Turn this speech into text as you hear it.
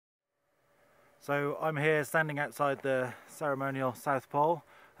So I'm here standing outside the ceremonial South Pole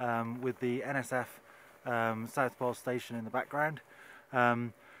with the NSF South Pole station in the background.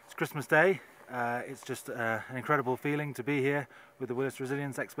 It's Christmas Day. It's just an incredible feeling to be here with the Willis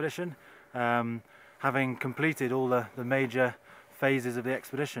Resilience Expedition, having completed all the major phases of the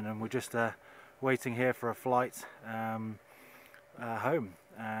expedition, and we're just waiting here for a flight home.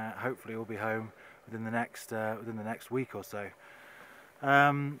 Hopefully we'll be home within the next week or so.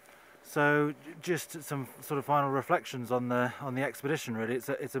 So just some sort of final reflections on the expedition. Really,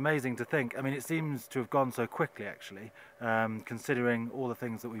 it's amazing to think. I mean, it seems to have gone so quickly, actually, considering all the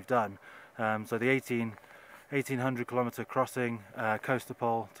things that we've done. So the 1800 kilometre crossing, coast to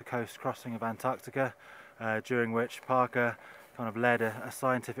pole to coast crossing of Antarctica, during which Parker kind of led a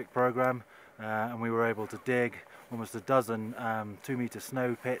scientific program, and we were able to dig almost a dozen 2-metre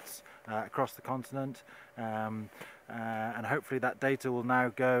snow pits across the continent, and hopefully that data will now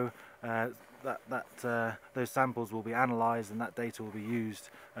go, those samples will be analysed, and that data will be used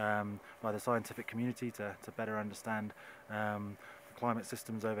by the scientific community to better understand climate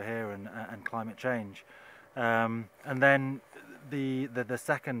systems over here and climate change. And then the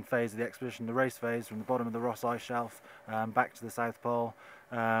second phase of the expedition, the race phase, from the bottom of the Ross Ice Shelf back to the South Pole.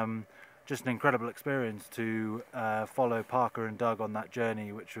 Just an incredible experience to follow Parker and Doug on that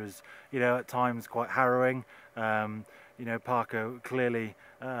journey, which was, at times quite harrowing. Parker clearly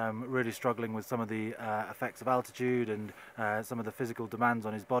really struggling with some of the effects of altitude and some of the physical demands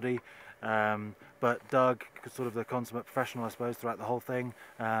on his body. But Doug, sort of the consummate professional, I suppose, throughout the whole thing,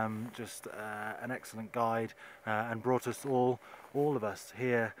 just an excellent guide, and brought us all of us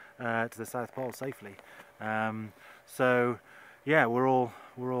here to the South Pole safely. So yeah, we're all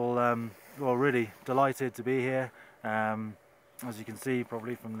really delighted to be here. As you can see,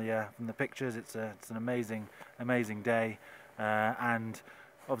 probably from the pictures, it's an amazing day, and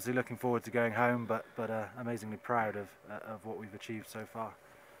obviously looking forward to going home, but amazingly proud of what we've achieved so far.